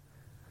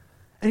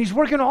 And he's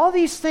working all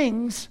these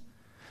things,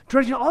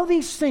 directing all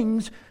these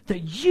things that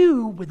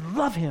you would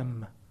love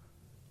him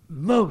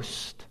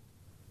most,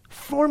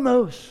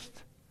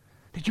 foremost,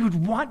 that you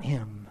would want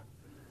him.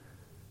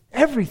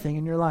 Everything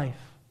in your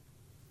life.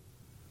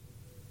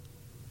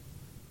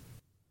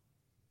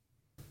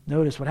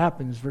 Notice what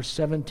happens, verse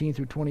 17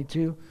 through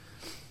 22.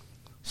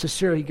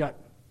 Sisera, he got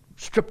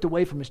stripped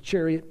away from his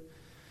chariot.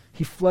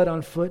 He fled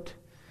on foot.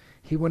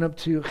 He went up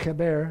to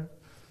Heber,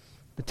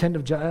 the tent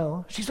of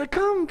Jael. She's like,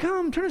 come,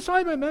 turn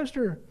aside, my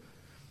master.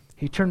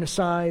 He turned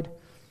aside.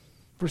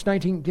 Verse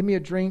 19, give me a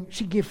drink.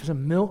 She gave him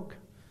some milk.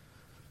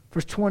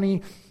 Verse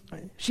 20,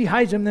 she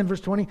hides him. Then verse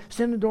 20,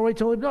 stand in the doorway,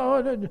 tell him, no,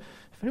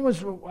 if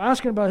anyone's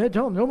asking about it,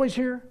 tell him nobody's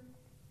here.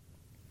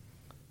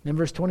 Then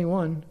verse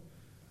 21,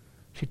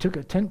 she took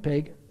a tent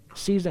peg,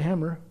 seized a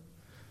hammer,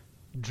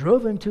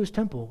 drove him to his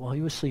temple while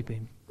he was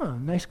sleeping. Oh,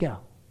 nice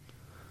gal.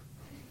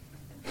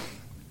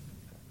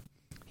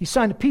 He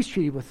signed a peace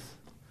treaty with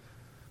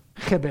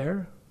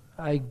Heber.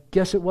 I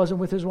guess it wasn't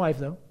with his wife,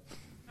 though.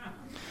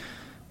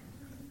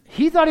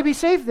 He thought he'd be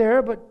safe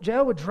there, but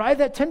Jael would drive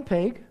that tent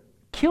peg,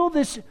 kill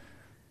this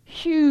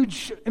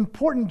huge,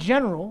 important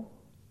general.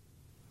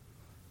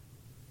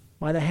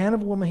 By the hand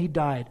of a woman, he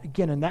died.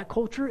 Again, in that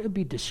culture, it would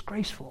be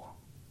disgraceful.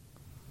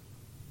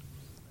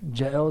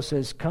 Jael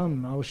says,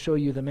 come, I will show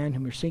you the man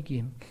whom you're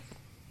seeking.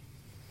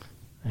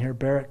 And here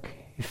Barak,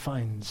 he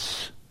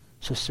finds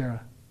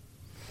Sisera.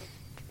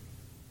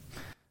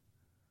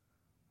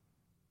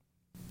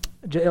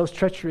 Jael's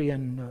treachery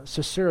and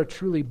Sisera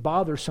truly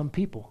bother some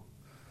people,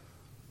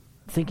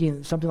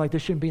 thinking something like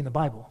this shouldn't be in the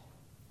Bible.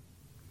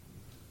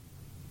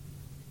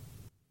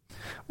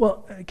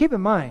 Well, keep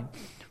in mind,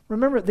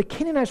 remember, the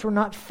Canaanites were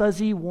not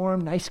fuzzy,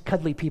 warm, nice,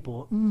 cuddly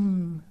people.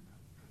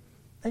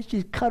 Let's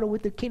just cuddle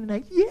with the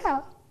Canaanites.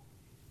 Yeah.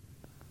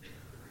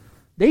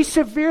 They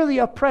severely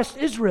oppressed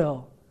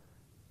Israel.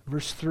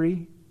 Verse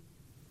 3.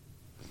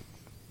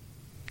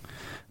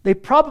 They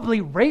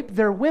probably raped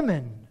their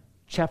women.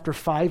 Chapter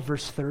 5,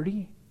 verse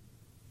 30.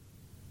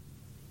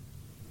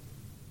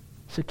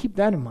 So keep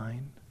that in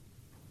mind.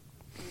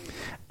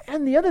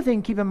 And the other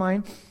thing, keep in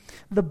mind,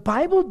 the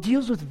Bible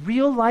deals with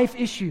real life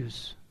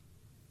issues.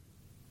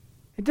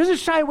 It doesn't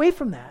shy away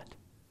from that.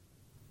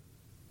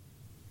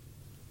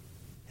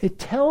 It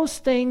tells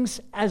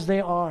things as they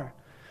are,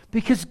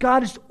 because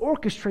God is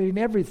orchestrating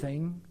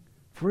everything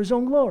for his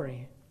own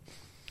glory.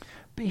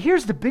 But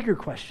here's the bigger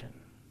question.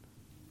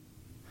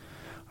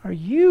 Are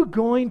you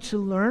going to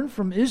learn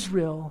from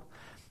Israel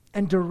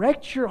and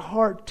direct your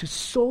heart to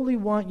solely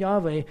want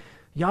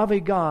Yahweh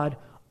God,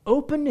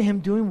 open to him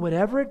doing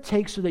whatever it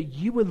takes so that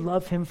you would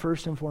love him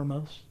first and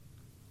foremost?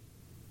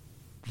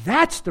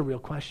 That's the real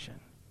question.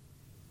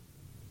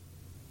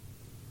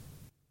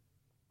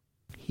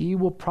 He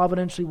will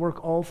providentially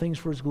work all things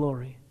for his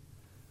glory.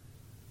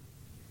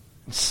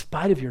 In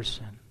spite of your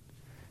sin,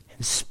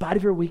 in spite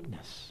of your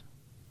weakness.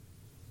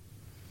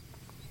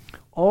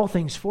 All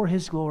things for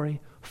his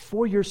glory,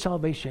 for your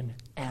salvation,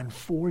 and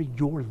for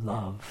your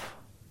love.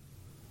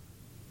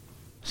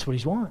 That's what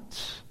he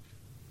wants.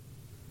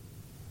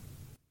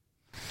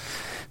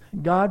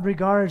 God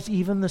regards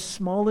even the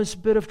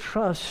smallest bit of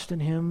trust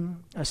in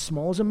him as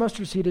small as a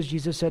mustard seed, as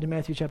Jesus said in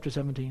Matthew chapter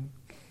 17.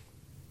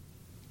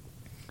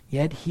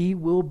 Yet he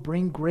will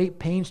bring great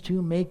pains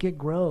to make it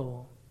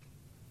grow.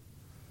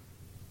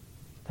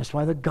 That's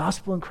why the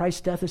gospel in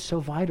Christ's death is so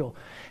vital.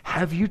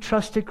 Have you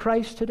trusted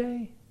Christ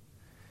today?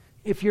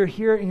 If you're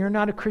here and you're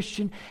not a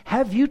Christian,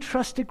 have you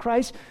trusted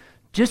Christ?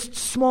 Just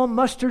small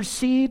mustard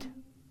seed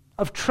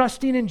of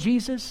trusting in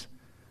Jesus?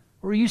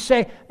 Or you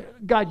say,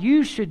 God,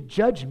 you should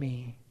judge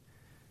me.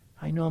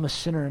 I know I'm a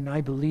sinner and I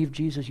believe,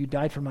 Jesus, you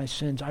died for my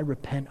sins. I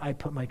repent. I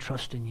put my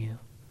trust in you.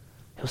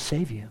 He'll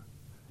save you.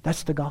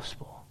 That's the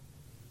gospel.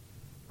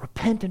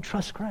 Repent and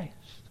trust Christ.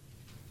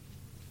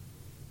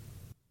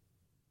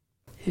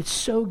 It's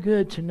so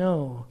good to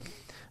know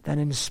that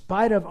in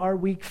spite of our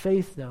weak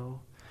faith,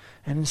 though,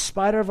 And in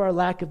spite of our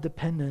lack of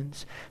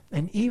dependence,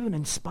 and even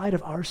in spite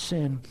of our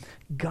sin,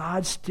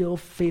 God still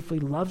faithfully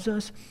loves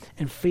us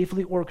and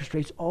faithfully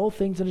orchestrates all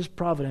things in his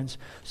providence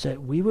so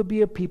that we would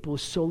be a people who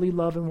solely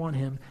love and want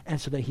him, and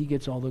so that he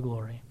gets all the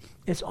glory.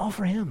 It's all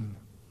for him.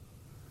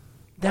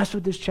 That's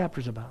what this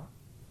chapter's about.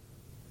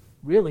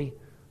 Really,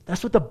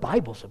 that's what the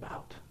Bible's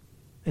about,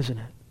 isn't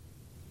it?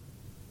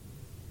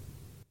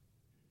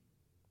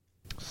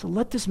 So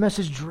let this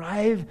message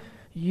drive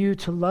you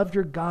to love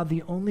your God,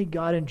 the only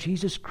God, and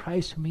Jesus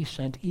Christ whom he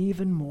sent,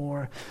 even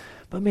more.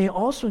 But may it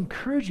also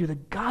encourage you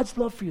that God's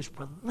love for you is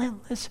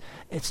relentless,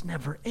 it's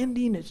never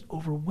ending, it's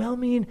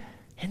overwhelming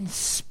in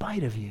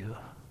spite of you.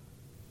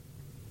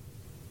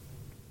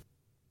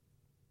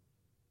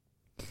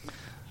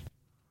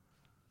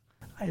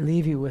 I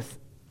leave you with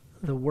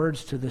the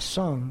words to this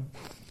song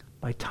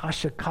by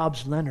Tasha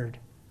Cobbs Leonard.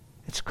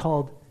 It's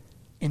called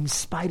In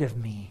Spite of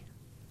Me.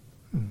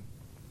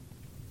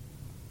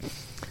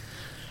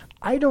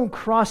 I don't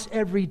cross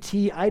every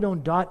T, I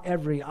don't dot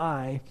every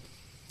I.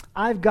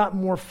 I've got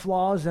more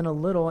flaws than a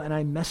little, and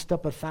I messed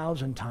up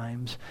 1,000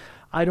 times.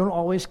 I don't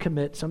always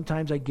commit.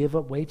 Sometimes I give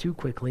up way too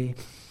quickly,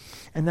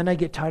 and then I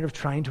get tired of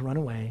trying to run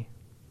away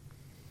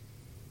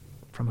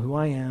from who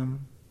I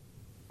am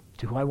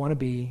to who I want to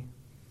be.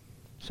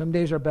 Some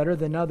days are better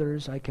than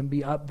others. I can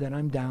be up, then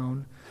I'm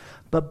down.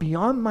 But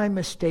beyond my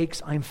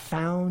mistakes, I'm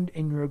found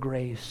in your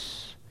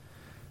grace.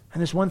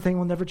 And this one thing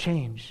will never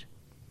change.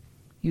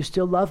 You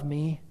still love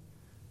me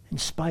in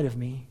spite of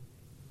me.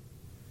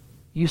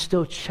 You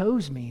still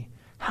chose me.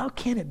 How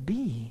can it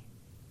be?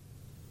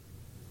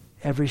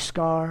 Every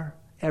scar,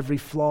 every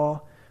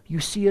flaw, you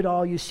see it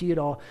all, you see it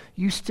all.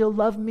 You still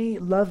love me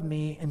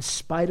in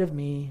spite of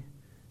me,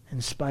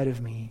 in spite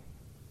of me.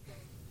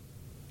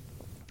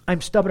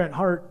 I'm stubborn at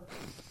heart.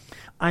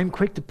 I'm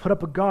quick to put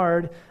up a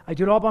guard. I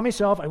do it all by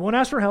myself. I won't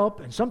ask for help.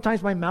 And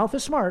sometimes my mouth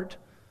is smart.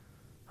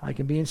 I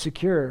can be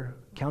insecure,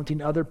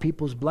 counting other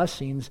people's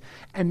blessings,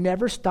 and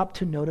never stop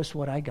to notice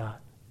what I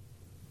got.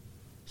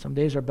 Some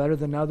days are better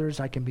than others.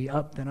 I can be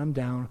up, then I'm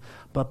down.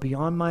 But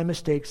beyond my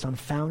mistakes, I'm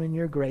found in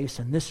your grace,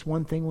 and this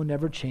one thing will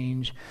never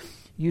change.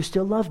 You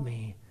still love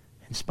me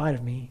in spite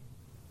of me.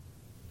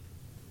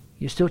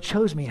 You still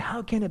chose me.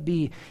 How can it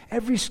be?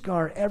 Every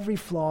scar, every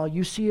flaw,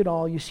 you see it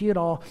all, you see it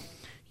all.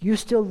 You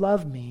still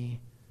love me.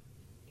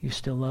 You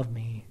still love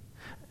me.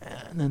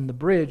 And then the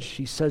bridge,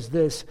 she says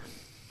this,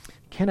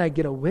 can I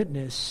get a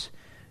witness?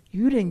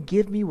 You didn't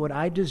give me what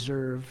I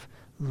deserve.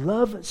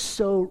 Love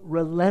so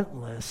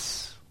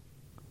relentless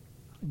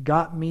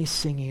got me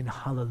singing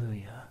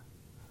hallelujah.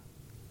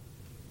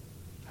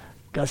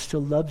 God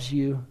still loves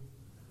you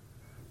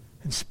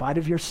in spite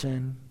of your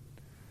sin,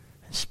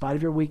 in spite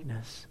of your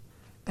weakness,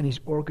 and he's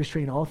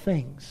orchestrating all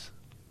things.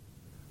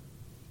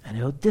 And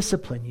he'll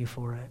discipline you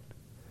for it,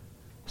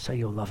 so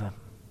you'll love him.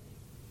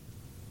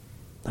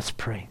 Let's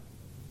pray.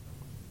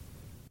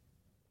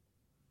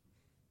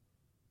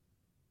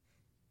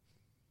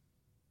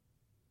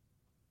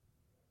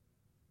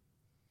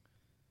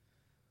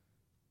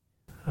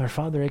 Our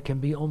Father, it can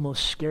be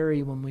almost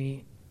scary when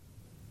we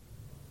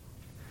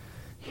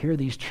hear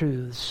these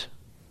truths.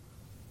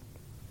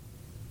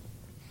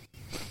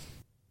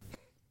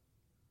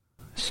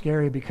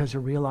 Scary because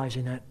we're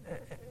realizing that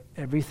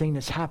everything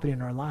that's happening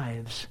in our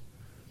lives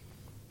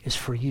is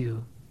for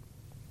you.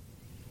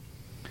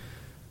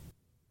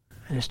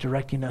 And it's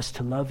directing us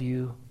to love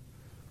you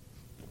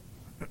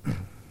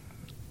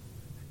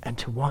and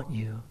to want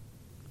you.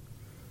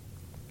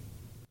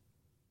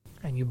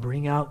 And you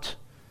bring out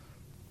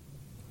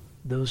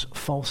those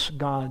false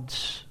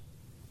gods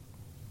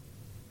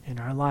in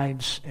our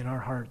lives, in our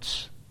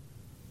hearts.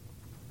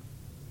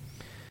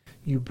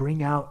 You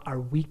bring out our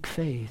weak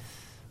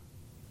faith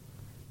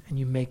and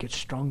you make it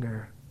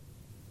stronger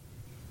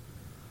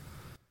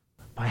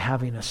by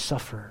having us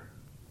suffer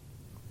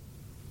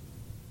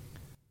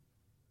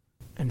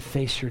and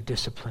face your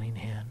disciplining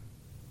hand.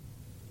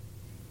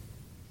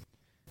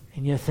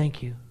 And yet,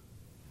 thank you.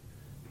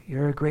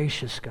 You're a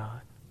gracious God.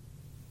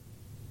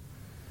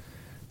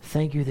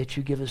 Thank you that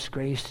you give us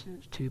grace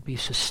to be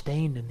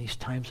sustained in these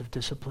times of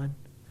discipline.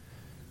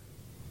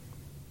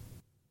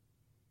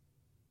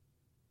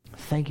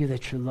 Thank you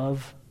that your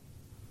love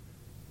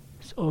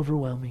is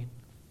overwhelming,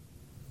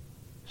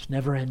 it's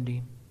never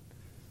ending,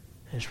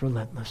 and it's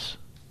relentless.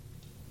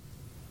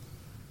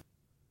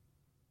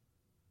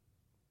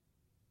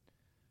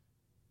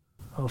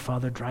 Oh,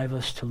 Father, drive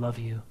us to love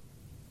you.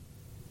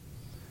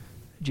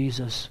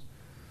 Jesus,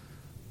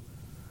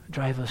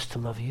 drive us to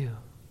love you.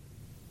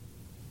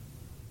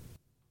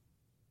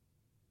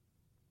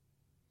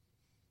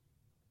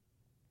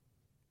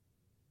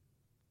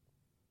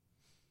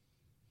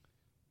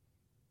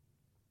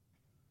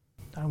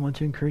 I want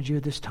to encourage you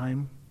at this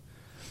time.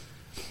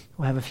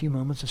 We'll have a few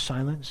moments of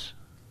silence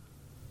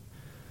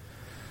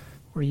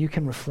where you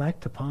can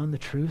reflect upon the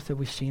truth that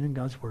we've seen in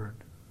God's Word.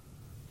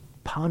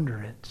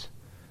 Ponder it.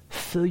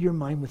 Fill your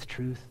mind with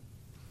truth.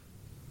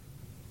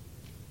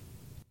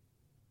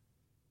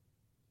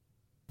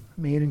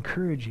 May it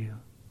encourage you.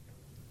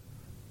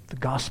 The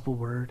gospel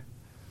word.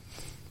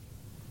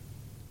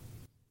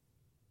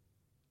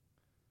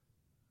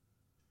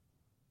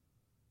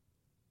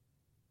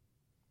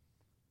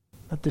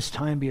 Let this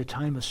time be a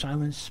time of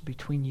silence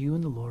between you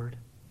and the Lord.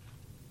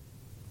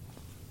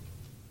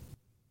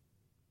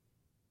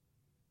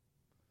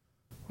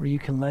 Where you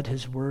can let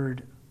his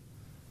word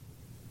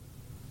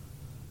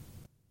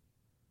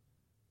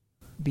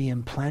be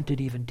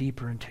implanted even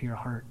deeper into your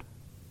heart.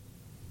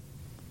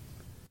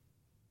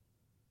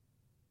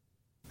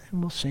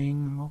 And we'll sing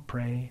and we'll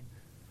pray.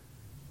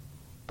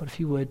 But if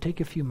you would, take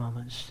a few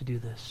moments to do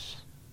this.